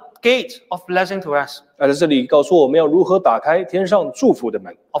 unlock the gate of blessing to us. 在这里告诉我们要如何打开天上祝福的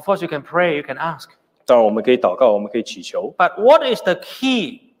门。 Of course, you can pray, you can ask. 当然，我们可以祷告，我们可以祈求， But what is the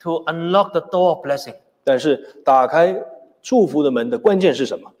key to unlock the door of blessing? 但是打开祝福的门的关键是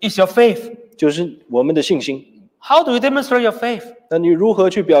什么？ It's your faith. 就是我们的信心。 How do you demonstrate your faith? 那你如何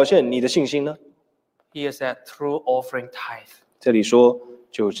去表现你的信心呢？ Here said through offering tithe. 这里说，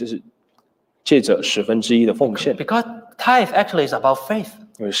就是借着1/10的奉献， Because tithe actually is about faith.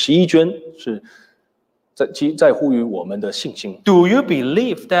 因为11捐是在乎于我们的信心。 Do you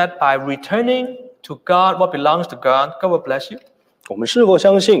believe that by returning to God what belongs to God, God will bless you? 我们是否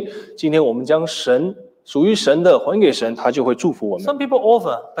相信，今天我们将属于神的还给神，他就会祝福我们？ Some people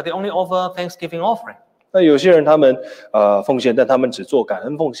offer, but they only offer Thanksgiving offering. 那有些人他们奉献，但他们只做感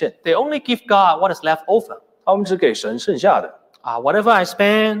恩奉献， They only give God what is left over. 他们只给神剩下的。 Whatever I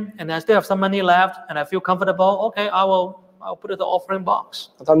spend and I still have some money left and I feel comfortable, okay, I'll put it in the offering box.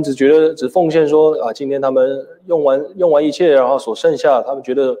 他们只奉献说今天他们用完一切，然后所剩下他们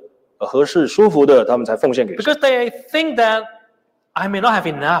觉得合适舒服的，他们才奉献给神。 Because they think that I may not have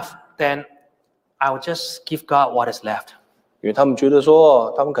enough, then I will just give God what is left. 因为他们觉得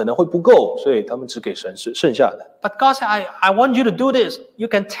说他们可能会不够，所以他们只给神剩下的。 But God said, I want you to do this. You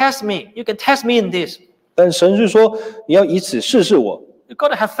can test me. You can test me in this. 但神是说你要以此试试我， You got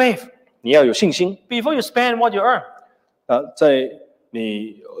to have faith. 你要有信心。 Before you spend what you earn, 在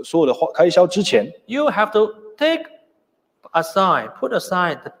你所有的开销之前， you have to put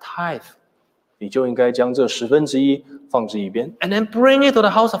aside the tithe, 你就应该将这1/10放置一边， and then bring it to the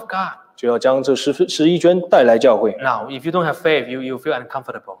house of God. 就要将这11捐带来教会。 Now, if you don't have faith, you feel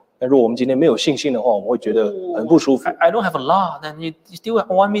uncomfortable. 那如果我们今天没有信心的话，我们会觉得很不舒服。 I don't have a lot, then you still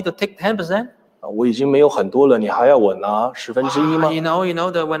want me to take 10%? 我已经没有很多了，你还要我拿1/10吗？ You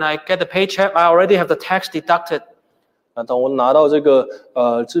know that when I get the paycheck, I already have the tax deducted. 那当我拿到这个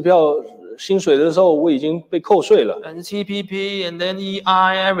支票薪水的时候，我已经被扣税了。 And CPP and then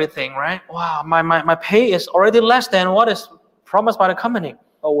EI, everything, right? Wow, my pay is already less than what is promised by the company.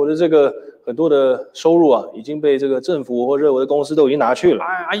 我的这个很多的收入已经被这个政府或者我的公司都已经拿去了。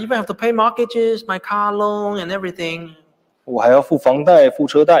 I even have to pay mortgages, my car loan and everything. 我还要付房贷、付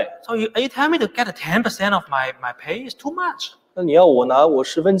车贷。 So you tell me to get a 10% of my pay is too much. 那你要我拿我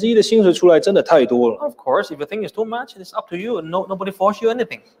1/10的薪水出来，真的太多了。 Of course, if you think it's too much, it's up to you. Nobody force you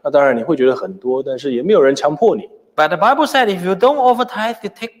anything. 那当然你会觉得很多，但是也没有人强迫你。 But the Bible said if you don't offer tithe,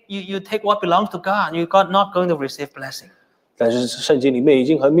 you take what belongs to God. You're not going to receive blessing. 但是圣经里面已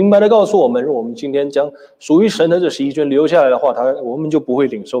经很明白的告诉我们，如果我们今天将属于神的这11捐留下来的话，我们就不会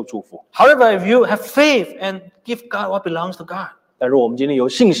领受祝福。 However, if you have faith and give God what belongs to God, 但如果我们今天有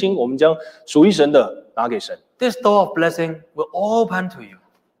信心，我们将属于神的拿给神， this door of blessing will open to you.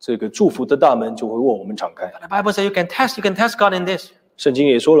 这个祝福的大门就会为我们敞开。 But the Bible says you can test God in this. 圣经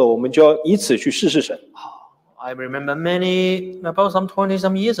也说了，我们就要以此去试试神。 I remember about some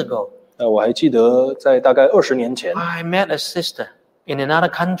 20-some years ago, 我还记得在大概20年前， I met a sister in another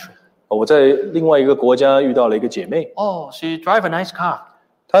country. 我在另外一个国家遇到了一个姐妹， She drives a nice car.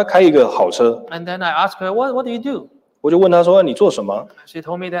 她开一个好车， And then I asked her, what do you do? 我就问她说：“你做什么 She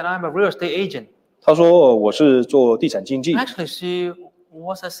told me that I'm a real estate agent.？” 她说：“我是做地产经纪。” Actually, she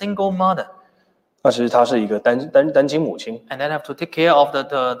was a single mother 那其实她是一个单亲母亲， and then have to take care of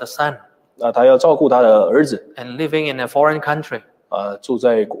the son 那她要照顾她的儿子， and living in a foreign country. 住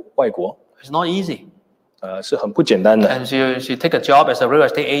在外国， It's not easy. 是很不简单的。 And she take a job as a real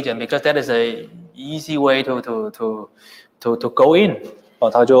estate agent because that is a easy way to go in.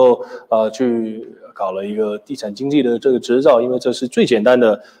 他就去搞了一个地产经纪的这个执照，因为这是最简单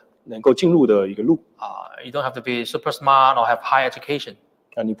的能够进入的一个路。You don't have to be super smart or have high education.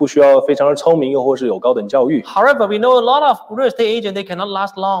 你不需要非常的聪明，又或是有高等教育。However, we know a lot of real estate agents, they cannot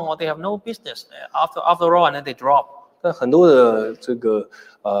last long or they have no business after all, and then they drop. 但很多的这个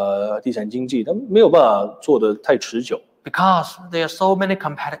地产经纪，他们没有办法做得太持久， Because there are so many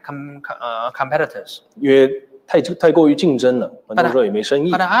competitors. 因为太过于竞争了，很多时候也没生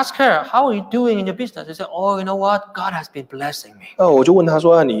意。 But I ask her, how are you doing in your business? She said, oh, you know what? God has been blessing me. 那我就问他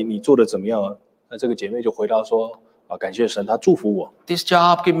说：“你做的怎么样？”那这个姐妹就回答说：“感谢神，他祝福我。 This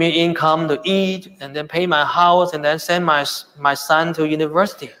job give me income to eat, and then pay my house, and then send my son to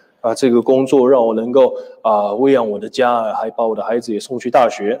university. 这个工作让我能够喂养我的家，还把我的孩子也送去大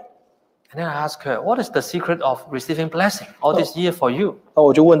学。” And then I ask her, what is the secret of receiving blessing all this year for you? 那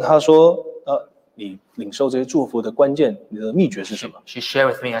我就问他说：“你领受这些祝福的关键，你的秘诀是什么？” She shared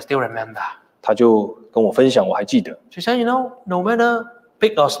with me, I still remember. 他就跟我分享，我还记得。 She said, you know, no matter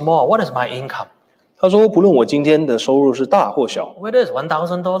big or small, what is my income? 他说：“不论我今天的收入是大或小， Whether it's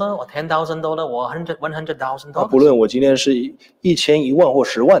 $1,000 or $10,000 or $100,000, 不论我今天是1000、10000或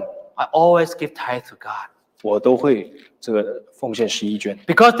10万， I always give tithe to God. 我都会这个奉献11捐，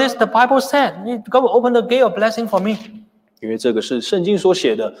 Because this, the Bible said, God will open the gate of blessing for me. 因为这个是圣经所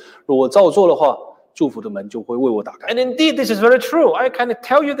写的。如果照做的话，祝福的门就会为我打开。 And indeed, this is very true. I can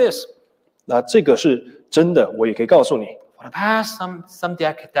tell you this. 那这个是真的，我也可以告诉你。 For the past some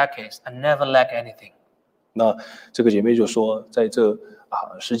decades, I never lack anything. 那这个姐妹就说，在这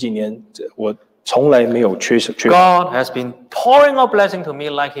10几年，我从来没有缺乏。 God has been pouring out blessing to me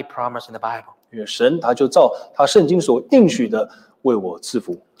like He promised in the Bible. 因为神他就照他圣经所应许的为我赐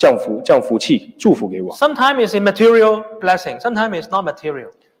福、降福气、祝福给我。 Sometimes it's a material blessing. Sometimes it's not material.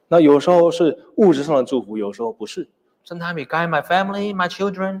 那有时候是物质上的祝福，有时候不是。 Sometimes He guide my family, my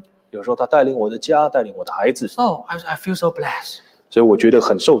children. 有时候他带领我的家，带领我的孩子， So I feel so blessed. 所以我觉得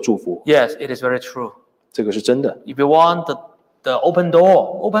很受祝福。 Yes, it is very true. 这个是真的。 If you want the open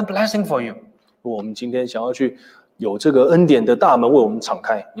door, open blessing for you, 如果我们今天想要去有这个恩典的大门为我们敞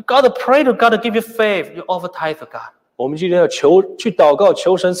开， you got to pray to God to give you faith. You offer tithe to God. 我们今天要去祷告，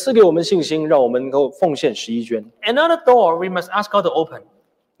求神赐给我们信心，让我们能够奉献11捐。 Another door we must ask God to open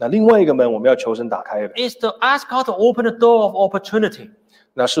那另外一个门，我们要求神打开的， is to ask God to open the door of opportunity.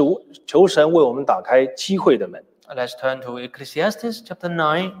 那是求神为我们打开机会的门。 Let's turn to Ecclesiastes chapter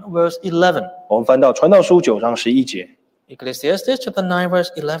 9, verse 11. 我们翻到传道书9章11节， Ecclesiastes chapter 9,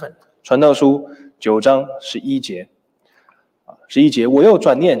 verse 11. 传道书9章11节，11节，我又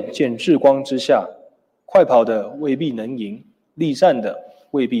转念见日光之下，快跑的未必能赢，力战的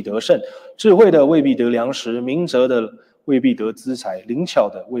未必得胜，智慧的未必得粮食，明哲的未必得资财，灵巧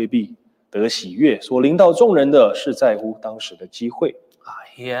的未必得喜悦。所临到众人的是在乎当时的机会。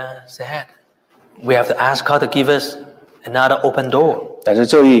 Here said, we have to ask God to give us another open door. 但是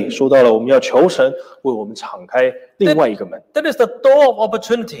这里说到了，我们要求神为我们敞开另外一个门， That is the door of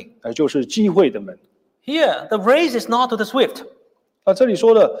opportunity. 那就是机会的门。 Here, the race is not to the swift. 这里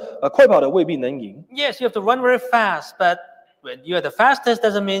说的，快跑的未必能赢。 Yes, you have to run very fast, but when you are the fastest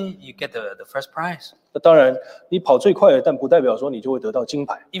doesn't mean you get the first prize. 那当然，你跑最快的，但不代表说你就会得到金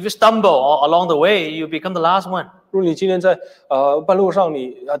牌。 If you stumble along the way, you become the last one. 如果你今天在半路上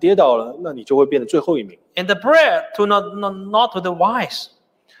你跌倒了，那你就会变得最后一名。 And the bread to not to the wise.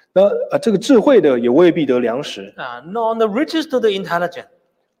 那这个智慧的也未必得粮食。 Not the riches to the intelligent.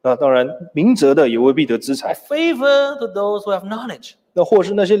 那当然，明哲的也未必得资财。 Favor to those who have knowledge. 那或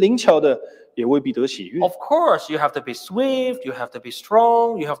是那些灵巧的也未必得喜悦。 Of course, you have to be swift, you have to be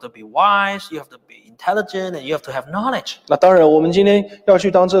strong, you have to be wise, you have to be intelligent, and you have to have knowledge. 那当然，我们今天要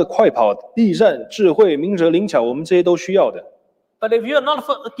去当这个快跑、力战、智慧、明哲、灵巧，我们这些都需要的。 But if you are not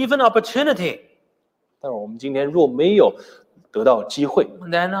given opportunity, 但我们今天若没有得到机会，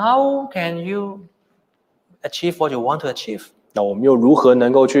 then how can you achieve what you want to achieve? 那我们又如何能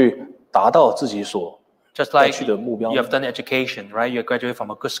够去达到自己所 Just 要 like 去的目标 you 呢？ have done education, right? You graduate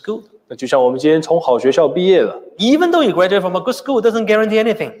from a good school. 那就像我们今天从好学校毕业了， Even though you graduate from a good school, it doesn't guarantee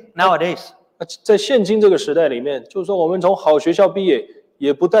anything nowadays. 那在现今这个时代里面，就是说我们从好学校毕业，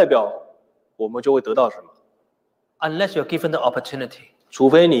也不代表我们就会得到什么， Unless you're given the opportunity. 除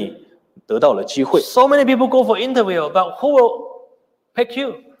非你得到了机会。 So many people go for interview, but who will pick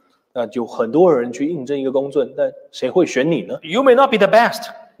you? 那就很多人去应征一个工作，但谁会选你呢？ You may not be the best.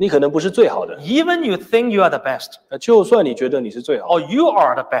 你可能不是最好的， Even you think you are the best, 那就算你觉得你是最好的， or you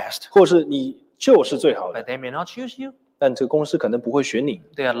are the best, 或是你就是最好的， but they may not choose you. 但这个公司可能不会选你。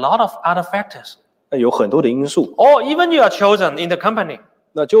 There are a lot of other factors. 那有很多的因素， Or even you are chosen in the company.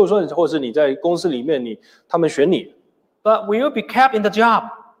 那就算或是你在公司里面他们选你， but will you be kept in the job?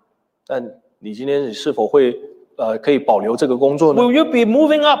 但你今天是否会可以保留这个工作呢？ Will you be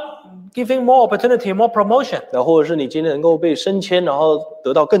moving up, giving more opportunity, more promotion? 那或者是你今天能够被升迁，然后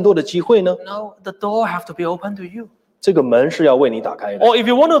得到更多的机会呢？ No, the door have to be open to you. 这个门是要为你打开的。 Or if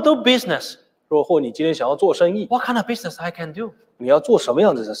you want to do business, 或你今天想要做生意， what kind of business I can do? 你要做什么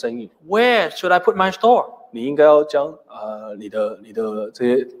样子的生意？ Where should I put my store? 你应该要将你的这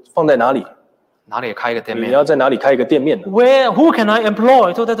些放在哪里？哪里开一个店面？你要在哪里开一个店面呢？ Who can I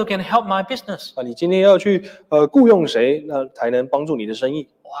employ so that they can help my business? 你今天要去雇佣谁，那才能帮助你的生意？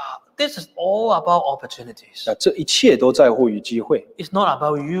 Wow, this is all about opportunities. 那这一切都在乎于机会， It's not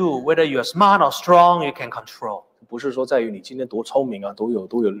about you, whether you're smart or strong, you can control. 不是说在于你今天多聪明啊，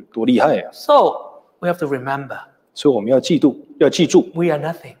多厉害啊。So we have to remember, 所以我们要记住， we are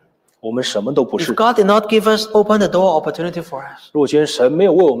nothing. 我们什么都不是。 If God did not give us, open the door opportunity for us, 如果今天神没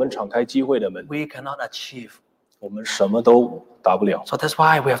有为我们敞开机会的门， we cannot achieve. 我们什么都达不了。 So that's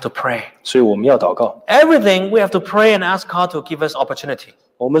why we have to pray. 所以我们要祷告， Everything we have to pray and ask God to give us opportunity.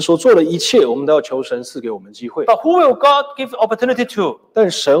 我们所做的一切，我们都要求神赐给我们机会。 But who will God give opportunity to? 但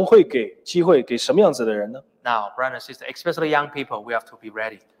神会给机会给什么样子的人呢？ Now, brother and sister, especially young people, we have to be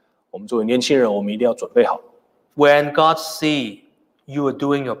ready. 我们作为年轻人，我们一定要准备好。 When God see you are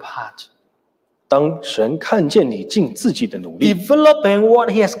doing your part, 当神看见你尽自己的努力， developing what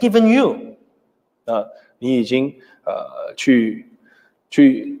He has given you, 那你已经去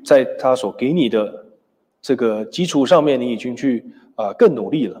在他所给你的这个基础上面，你已经去更努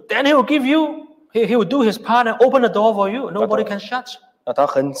力了。 then He will give you, He will do His part and open the door for you. Nobody can shut. 那他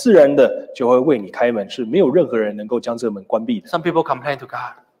很自然的就会为你开门，是没有任何人能够将这门关闭的。 Some people complain to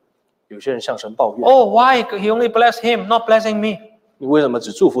God. 有些人向神抱怨， Oh, why He only bless him, not blessing me? 你为什么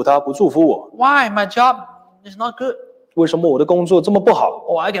只祝福他，不祝福我？ Why my job is not good? 为什么我的工作这么不好？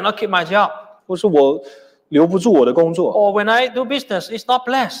 Or I cannot keep my job? 或是我留不住我的工作？ Or when I do business, it's not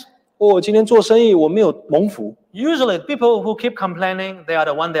blessed. 或我今天做生意我没有蒙福？ Usually, people who keep complaining, they are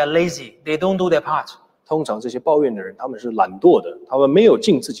the one that are lazy. They don't do their part. 通常这些抱怨的人，他们是懒惰的，他们没有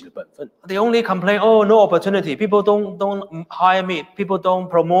尽自己的本分。 They only complain, oh, no opportunity. People don't hire me. People don't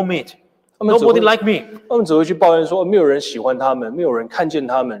promote me. 他们只会 Nobody like me. 他们只会去抱怨说，没有人喜欢他们，没有人看见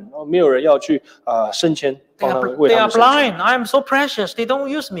他们，没有人要去升迁，帮他们为 They 他 are 们升迁。 blind. I am so precious. They don't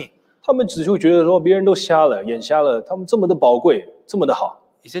use me. 他们只会觉得说，别人都瞎了，眼瞎了，他们这么的宝贵，这么的好。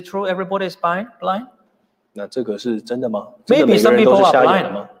 Is it true everybody is blind? 那这个是真的吗？真的 Maybe 每个 some 人都 people 是 are 瞎眼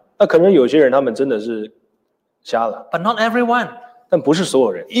的吗？那可能有些人他们真的是瞎了， But not everyone. 但不是所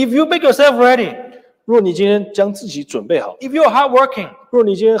有人。 If you make yourself ready, 如果你今天将自己准备好， if you're hardworking, 如果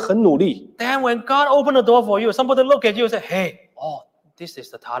你今天很努力， then when God open the door for you, somebody look at you and say, hey, oh, this is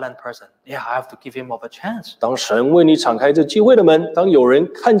the talent person. Yeah, I have to give him more of a chance. 当神为你敞开这机会的门，当有人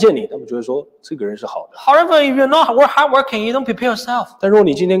看见你，他们就会说这个人是好的。 However, if you're not hardworking, you don't prepare yourself. 但如果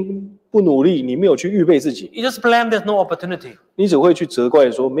你今天不努力，你没有去预备自己， You just blame there's no opportunity. 你只会去责怪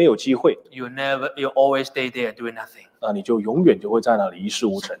说没有机会， You always stay there doing nothing. 那你就永远就会在那里一事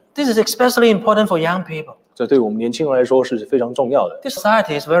无成。 This is especially important for young people. 这对我们年轻人来说是非常重要的。 This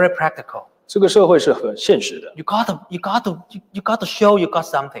society is very practical. 这个社会是很现实的， You got to show you got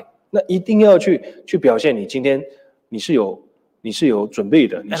something. 那一定要去表现你今天你是有准备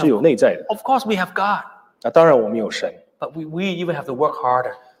的，你是有内在的。 Of course, we have God, 那当然我们有神， but we even have to work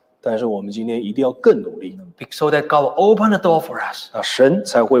harder 但是我们今天一定要更努力， so that God will open the door for us. 那神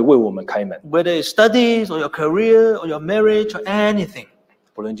才会为我们开门。 Whether it's studies or your career or your marriage or anything.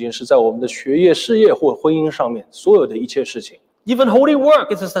 不论今天是在我们的学业、事业或婚姻上面，所有的一切事情， Even holy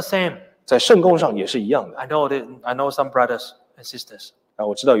work is the same. 在圣工上也是一样的。I know some brothers and sisters. 那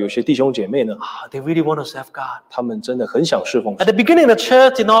我知道有些弟兄姐妹呢， They really want to serve God. 他们真的很想侍奉 At 神， the beginning, the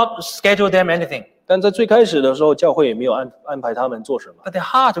church did not schedule them anything. 但在最开始的时候，教会也没有安排他们做什么， But their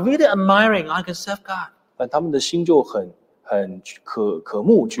heart really admiring, I can serve God. 但他们的心就很渴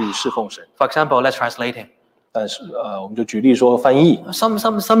慕去侍奉神。 For example, let's translate him. 但是我们就举例说翻译， Some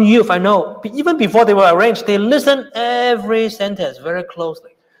youth I know, even before they were arranged, they listen every sentence very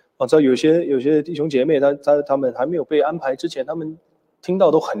closely. 我知道有些弟兄姐妹，他们还没有被安排之前，他们听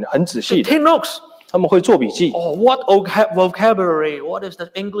到都很仔 They 细的， take notes. 他们会做笔记。 Oh, what vocabulary? What is the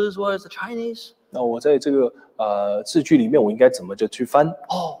English? What is the Chinese? 那我在这个字句里面，我应该怎么就去翻？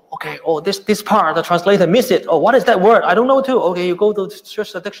 Oh, okay. Oh, this part, the translator missed it. Oh, what is that word? I don't know too. Okay, you go to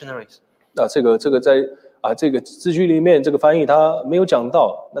search the dictionaries. 那这个在这个字句里面，这个翻译他没有讲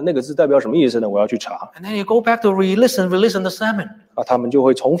到，那个字代表什么意思呢？我要去查。 And then you go back to re-listen the sermon. 他们就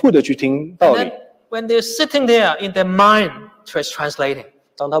会重复的去听道 And 理 then。when they're sitting there in their mind translating,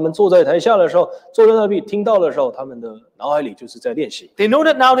 当他们坐在台下的时候，坐在那里听到的时候，他们的脑海里就是在练习。 They know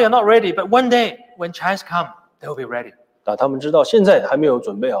that now they are not ready, but one day when chance come, they will be ready. 他们知道现在还没有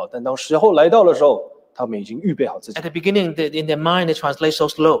准备好，但当时候来到的时候，他们已经预备好自己。 At the beginning, in their mind, they translate so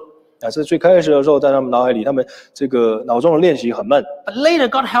slow. 这最开始的时候，在他们脑海里，他们这个脑中的练习很慢。 But later,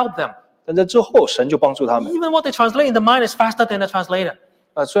 God helped them. 但在之后，神就帮助他们。 Even what they translate in the mind is faster than the translator.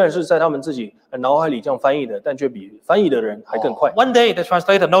 虽然是在他们自己脑海里这样翻译的，但却比翻译的人还更快。One day, the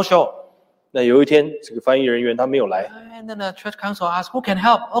translator no show. 那有一天，这个翻译人员他没有来。 And then the church council asked, who can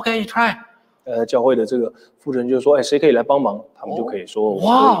help? Okay, you try. 教会的这个负责人就说：“谁可以来帮忙？”他们就可以说：“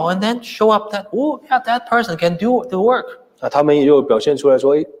 Wow! And then show up that, oh, yeah, that person can do the work. 那他们也就表现出来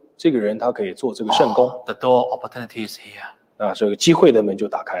说：“这个人他可以做这个圣工。” The door opportunity is here. 这个机会的门就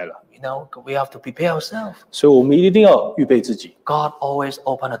打开了。 You know, we have to prepare ourselves. 所以我们一定要预备自己。 God always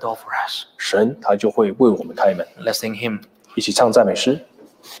open the door for us. 神他就会为我们开门。 Let's sing hymn 一起唱赞美诗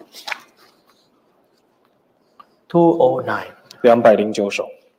209. 209首。